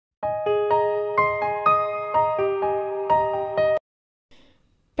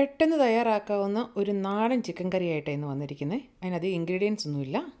പെട്ടെന്ന് തയ്യാറാക്കാവുന്ന ഒരു നാടൻ ചിക്കൻ കറിയായിട്ടാണ് ഇന്ന് വന്നിരിക്കുന്നത്. അതിനധികം ഇൻഗ്രീഡിയൻസ്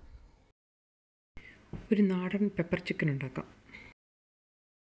ഒന്നുമില്ല. ഒരു നാടൻ പെപ്പർ ചിക്കൻ ഉണ്ടാക്കാം.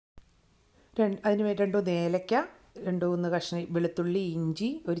 അതിന് 2-3 ഏലക്ക, 2-3 കഷ്ണം വെളുത്തുള്ളി,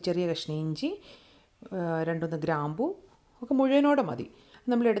 ഇഞ്ചി, ഒരു ചെറിയ കഷ്ണം ഇഞ്ചി, 2-3 ഗ്രാമ്പൂ ഒക്കെ മുഴുവനോടെ മതി.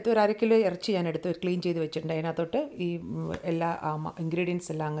 നമ്മളെടുത്ത് ഒരു 1/2 കിലോ ഇറച്ചി ഞാൻ എടുത്ത് ക്ലീൻ ചെയ്ത് വെച്ചിട്ടുണ്ട്. അതിനകത്തോട്ട് ഈ എല്ലാ ഇൻഗ്രീഡിയൻസ്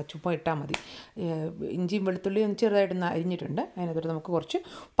എല്ലാം അങ്ങ് ചുമ്മാ ഇട്ടാൽ മതി. ഇഞ്ചിയും വെളുത്തുള്ളിയും ഒന്ന് ചെറുതായിട്ട് അരിഞ്ഞിട്ടുണ്ട്. അതിനകത്തോട്ട് നമുക്ക് കുറച്ച്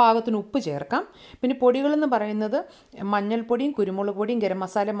പാകത്തിന് ഉപ്പ് ചേർക്കാം. പിന്നെ പൊടികളെന്ന് പറയുന്നത് മഞ്ഞൾപ്പൊടിയും കുരുമുളക് പൊടിയും ഗരം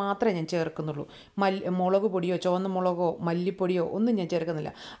മസാല മാത്രമേ ഞാൻ ചേർക്കുന്നുള്ളൂ. മുളക് പൊടിയോ ചുവന്ന മുളകോ മല്ലിപ്പൊടിയോ ഒന്നും ഞാൻ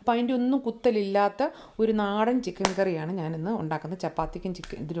ചേർക്കുന്നില്ല. അപ്പോൾ അതിൻ്റെ ഒന്നും കുത്തലില്ലാത്ത ഒരു നാടൻ ചിക്കൻ കറിയാണ് ഞാനിന്ന് ഉണ്ടാക്കുന്നത്. ചപ്പാത്തിക്കും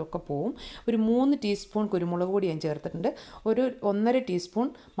ഇതിലൊക്കെ പോവും. ഒരു 3 ടീസ്പൂൺ കുരുമുളക് പൊടി ഞാൻ ചേർത്തിട്ടുണ്ട്. ഒരു 1.5 ടീസ്പൂൺ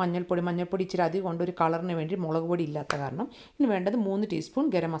മഞ്ഞൾപ്പൊടി ഇച്ചിരി അധികം കൊണ്ട് ഒരു കളറിന് വേണ്ടി, മുളക് പൊടി ഇല്ലാത്ത കാരണം. ഇനി വേണ്ടത് 3 ടീസ്പൂൺ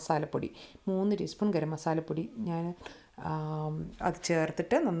ഗരം മസാലപ്പൊടി. 3 ടീസ്പൂൺ ഗരം മസാലപ്പൊടി ഞാൻ അത്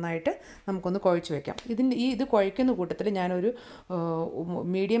ചേർത്തിട്ട് നന്നായിട്ട് നമുക്കൊന്ന് കുഴച്ച് വയ്ക്കാം. ഇത് കുഴക്കുന്ന കൂട്ടത്തിൽ ഞാനൊരു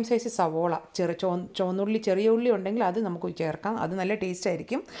മീഡിയം സൈസ് സവോള, ചുവന്നുള്ളി, ചെറിയ ഉള്ളി ഉണ്ടെങ്കിൽ അത് നമുക്ക് ചേർക്കാം. അത് നല്ല ടേസ്റ്റ്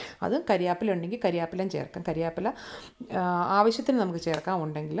ആയിരിക്കും. അത് കരിയാപ്പില ഉണ്ടെങ്കിൽ കരിയാപ്പിലയും ചേർക്കാം. കരിയാപ്പില ആവശ്യത്തിന് നമുക്ക് ചേർക്കാം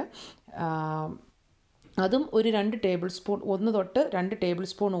ഉണ്ടെങ്കിൽ. അതും ഒരു 2 ടേബിൾ സ്പൂൺ, 1 തൊട്ട് 2 ടേബിൾ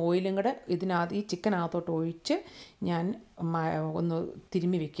സ്പൂൺ ഓയിലും കൂടെ ഈ ചിക്കനകത്തോട്ട് ഒഴിച്ച് ഞാൻ ഒന്ന്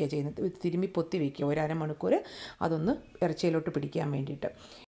തിരുമ്മി വയ്ക്കുക ചെയ്യുന്നത്. തിരുമ്മി പൊത്തി വയ്ക്കുക ഒരു അരമണിക്കൂർ, അതൊന്ന് ഇറച്ചിയിലോട്ട് പിടിക്കാൻ വേണ്ടിയിട്ട്.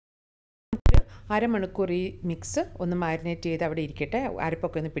 അരമണിക്കൂർ ഈ മിക്സ് ഒന്ന് മാരിനേറ്റ് ചെയ്ത് അവിടെ ഇരിക്കട്ടെ,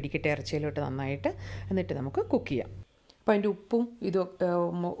 അരപ്പൊക്കെ ഒന്ന് പിടിക്കട്ടെ ഇറച്ചിയിലോട്ട് നന്നായിട്ട്. എന്നിട്ട് നമുക്ക് കുക്ക് ചെയ്യാം. അപ്പോൾ അതിൻ്റെ ഉപ്പും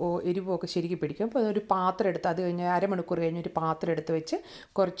എരിവും ഒക്കെ ശരിക്കും പിടിക്കും. അപ്പോൾ അതൊരു പാത്രം എടുത്ത്, അത് കഴിഞ്ഞ് അരമണിക്കൂർ കഴിഞ്ഞ് ഒരു പാത്രം എടുത്ത് വെച്ച്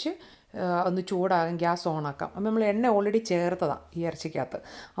കുറച്ച് ഒന്ന് ചൂടാകാൻ ഗ്യാസ് ഓണാക്കാം. അപ്പോൾ നമ്മൾ എണ്ണ ഓൾറെഡി ചേർത്തതാണ് ഈ ഇറച്ചിക്കകത്ത്.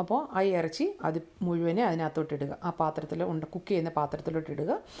 അപ്പോൾ ആ ഇറച്ചി അത് മുഴുവനെ അതിനകത്തോട്ട് ഇടുക. ആ പാത്രത്തിൽ കുക്ക് ചെയ്യുന്ന പാത്രത്തിലോട്ട്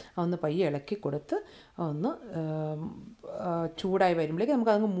ഇടുക. അതൊന്ന് പയ്യെ ഇളക്കി കൊടുത്ത് ഒന്ന് ചൂടായി വരുമ്പോഴേക്ക്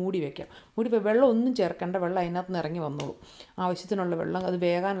നമുക്കതങ്ങ് മൂടി വയ്ക്കാം. വെള്ളം ഒന്നും ചേർക്കേണ്ട, വെള്ളം അതിനകത്ത് നിന്ന് ഇറങ്ങി വന്നോളൂ. ആവശ്യത്തിനുള്ള വെള്ളം, അത്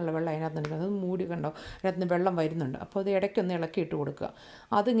വേകാനുള്ള വെള്ളം അതിനകത്ത് നിന്ന്, അത് മൂടി കണ്ടോ അതിനകത്ത് നിന്ന് വെള്ളം വരുന്നുണ്ട്. അപ്പോൾ അത് ഇടയ്ക്കൊന്ന് ഇളക്കിയിട്ട് കൊടുക്കുക.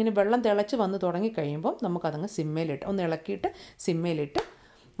 അതിങ്ങനെ വെള്ളം തിളച്ച് വന്ന് തുടങ്ങിക്കഴിയുമ്പം നമുക്കതങ്ങ് സിമ്മയിലിട്ട് ഒന്ന് ഇളക്കിയിട്ട് സിമ്മയിലിട്ട്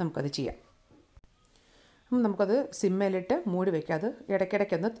നമുക്കത് ചെയ്യാം. നമുക്കത് സിമ്മയിലിട്ട് മൂടി വയ്ക്കുക. അത്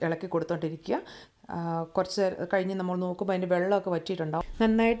ഇടയ്ക്കിടയ്ക്കൊന്ന് ഇളക്കി കൊടുത്തോണ്ടിരിക്കുക. കുറച്ച് കഴിഞ്ഞ് നമ്മൾ നോക്കുമ്പോൾ അതിൻ്റെ വെള്ളമൊക്കെ വറ്റിയിട്ടുണ്ടാവും.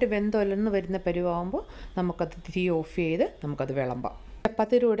 നന്നായിട്ട് വെന്തൊലന്ന് വരുന്ന പരുവാകുമ്പോൾ നമുക്കത് തീ ഓഫ് ചെയ്ത് നമുക്കത് വിളമ്പാം.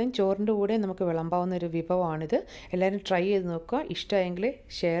 ചപ്പാത്തിയുടെ കൂടെയും ചോറിൻ്റെ കൂടെയും നമുക്ക് വിളമ്പാവുന്ന ഒരു വിഭവമാണിത്. എല്ലാവരും ട്രൈ ചെയ്ത് നോക്കുക. ഇഷ്ടമായെങ്കിൽ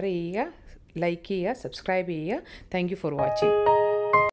ഷെയർ ചെയ്യുക, ലൈക്ക് ചെയ്യുക, സബ്സ്ക്രൈബ് ചെയ്യുക. Thank you for watching.